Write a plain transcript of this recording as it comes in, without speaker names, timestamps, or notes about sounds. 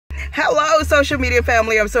Hello, social media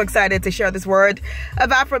family. I'm so excited to share this word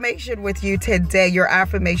of affirmation with you today. Your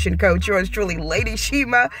affirmation coach, yours truly, Lady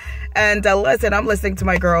Shima. And listen, I'm listening to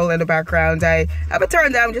my girl in the background. I have it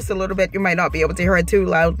turned down just a little bit. You might not be able to hear it too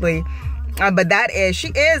loudly. But she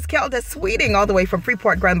is Kelda Sweeting, all the way from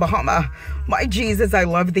Freeport, Grand Bahama. My Jesus, I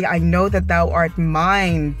love thee. I know that thou art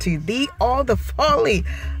mine. To thee all the folly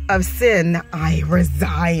of sin I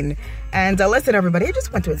resign. And listen, everybody, I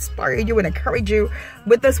just want to inspire you and encourage you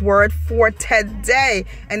with this word for today.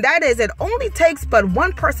 And that is, it only takes but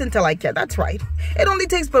one person to like you. That's right. It only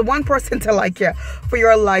takes but one person to like you for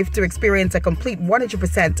your life to experience a complete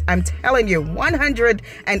 100%. I'm telling you,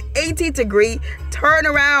 180-degree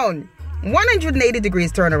turnaround. 180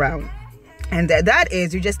 degrees turnaround. And that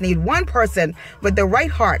is, you just need one person with the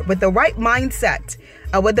right heart, with the right mindset,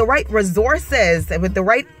 with the right resources, with the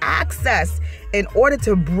right access in order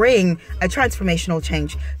to bring a transformational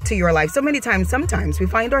change to your life. So many times, sometimes we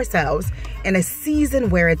find ourselves in a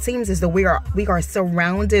season where it seems as though we are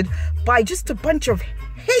surrounded by just a bunch of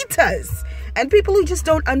haters and people who just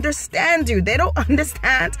don't understand you. They don't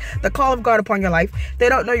understand the call of God upon your life. They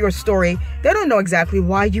don't know your story. They don't know exactly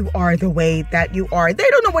why you are the way that you are. They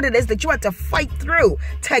don't know what it is that you have to fight through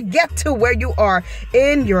to get to where you are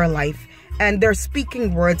in your life. And they're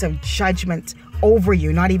speaking words of judgment over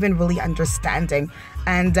you, not even really understanding.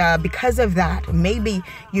 And because of that, maybe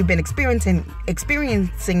you've been experiencing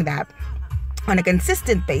that on a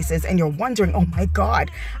consistent basis, and you're wondering, oh my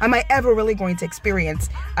God, am I ever really going to experience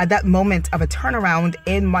that moment of a turnaround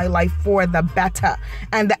in my life for the better?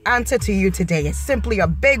 And the answer to you today is simply a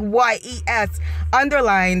big YES,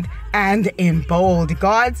 underlined and in bold.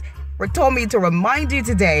 God's told me to remind you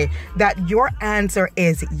today that your answer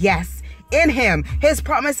is yes. In him, his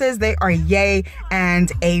promises, they are yay and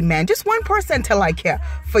amen. Just one person to like you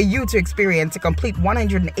for you to experience a complete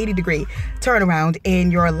 180-degree turnaround in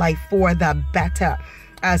your life for the better.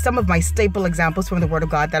 Some of my staple examples from the Word of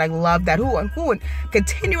God that I love, that who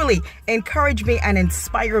continually encourage me and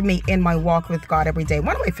inspire me in my walk with God every day.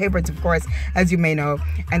 One of my favorites, of course, as you may know,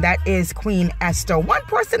 and that is Queen Esther. One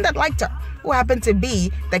person that liked her, who happened to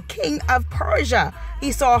be the king of Persia.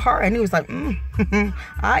 He saw her and he was like,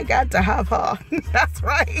 I got to have her. That's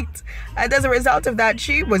right. And as a result of that,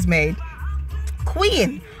 she was made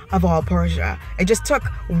queen of all Persia. It just took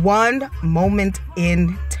one moment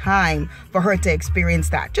in time for her to experience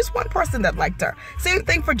that. Just one person that liked her. Same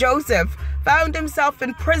thing for Joseph. Found himself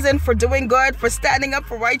in prison for doing good, for standing up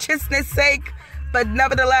for righteousness' sake. But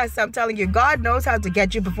nevertheless, I'm telling you, God knows how to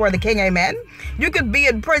get you before the king. Amen. You could be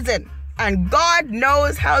in prison, and God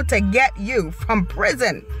knows how to get you from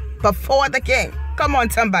prison before the king. Come on,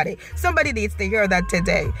 somebody. Somebody needs to hear that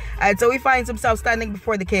today. And so he finds himself standing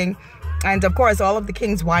before the king. And of course, all of the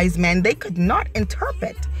king's wise men, they could not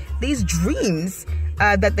interpret these dreams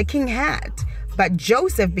that the king had. But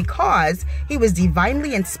Joseph, because he was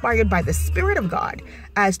divinely inspired by the Spirit of God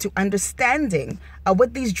as to understanding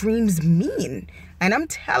what these dreams mean. And I'm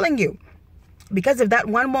telling you, because of that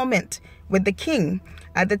one moment with the king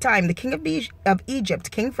at the time, the king of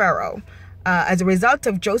Egypt, King Pharaoh, as a result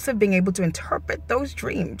of Joseph being able to interpret those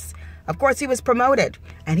dreams, of course, he was promoted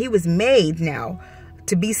and he was made now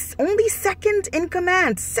to be only second in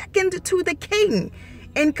command, second to the king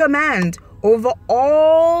in command over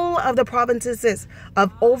all of the provinces, at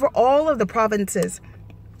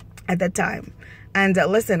that time. And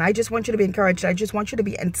listen, I just want you to be encouraged. I just want you to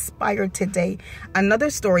be inspired today. Another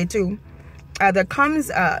story too that comes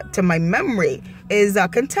to my memory is a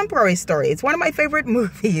contemporary story. It's one of my favorite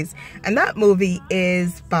movies, and that movie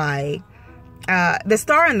is by the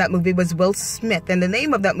star in that movie was Will Smith, and the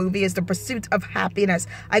name of that movie is The Pursuit of Happiness.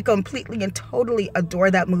 I completely and totally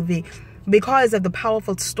adore that movie because of the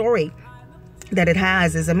powerful story that it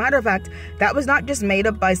has. As a matter of fact, that was not just made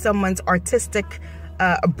up by someone's artistic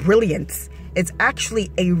brilliance. It's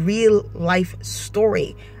actually a real life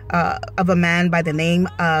story of a man by the name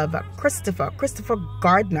of Christopher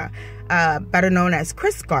Gardner, better known as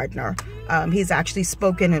Chris Gardner. He's actually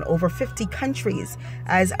spoken in over 50 countries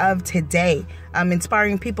as of today,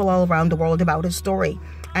 inspiring people all around the world about his story.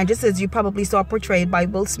 And just as you probably saw portrayed by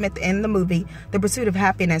Will Smith in the movie The Pursuit of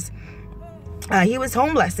Happiness, he was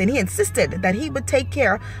homeless, and he insisted that he would take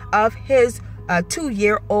care of his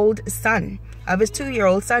 2-year-old son.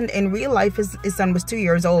 In real life, his son was 2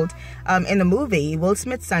 years old. In the movie, Will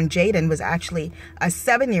Smith's son, Jaden, was actually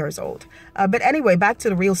 7 years old. But anyway, back to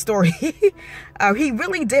the real story. He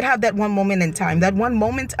really did have that one moment in time, that one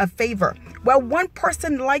moment of favor, where one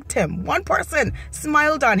person liked him, one person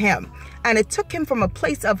smiled on him, and it took him from a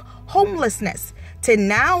place of homelessness to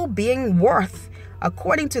now being worth,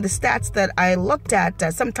 according to the stats that I looked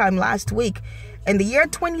at sometime last week, In the year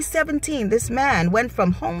 2017, this man went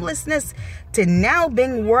from homelessness to now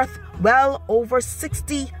being worth well over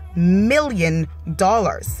 $60 million.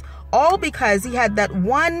 All because he had that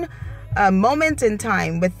one moment in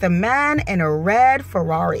time with the man in a red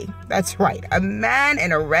Ferrari. That's right, a man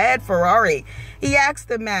in a red Ferrari. He asked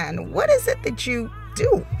the man, "What is it that you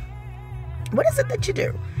do? What is it that you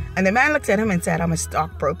do?" And the man looked at him and said, "I'm a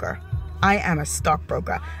stockbroker. I am a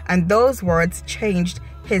stockbroker." And those words changed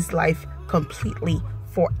his life completely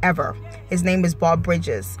forever. His name is Bob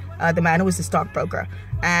Bridges, the man who was a stockbroker.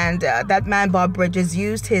 And that man, Bob Bridges,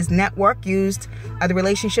 used his network, used the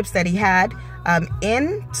relationships that he had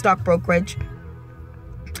in stock brokerage,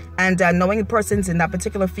 and knowing the persons in that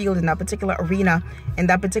particular field, in that particular arena, in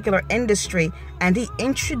that particular industry. And he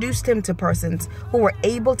introduced him to persons who were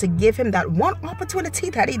able to give him that one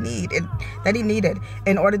opportunity that he needed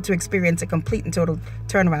in order to experience a complete and total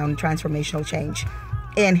turnaround and transformational change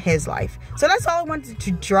in his life. So that's all I wanted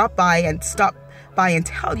to drop by and stop by and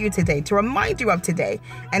tell you today, to remind you of today.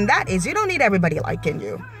 And that is, you don't need everybody liking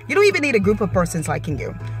you. You don't even need a group of persons liking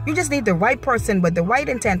you. You just need the right person with the right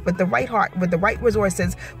intent, with the right heart, with the right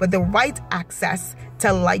resources, with the right access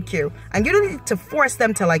to like you. And you don't need to force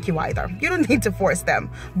them to like you either. You don't need to force them.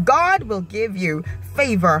 God will give you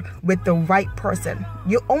favor with the right person.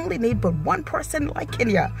 You only need but one person liking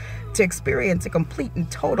you to experience a complete and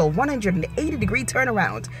total 180-degree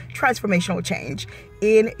turnaround, transformational change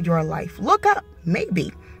in your life. Look up,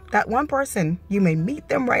 maybe that one person, you may meet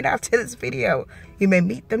them right after this video. You may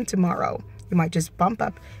meet them tomorrow. You might just bump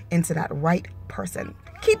up into that right person.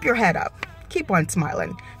 Keep your head up. Keep on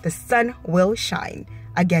smiling. The sun will shine.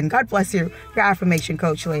 Again, God bless you. Your affirmation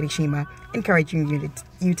coach, Lady Shima, encouraging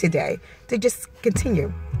you today to just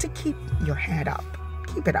continue to keep your head up.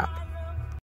 Keep it up.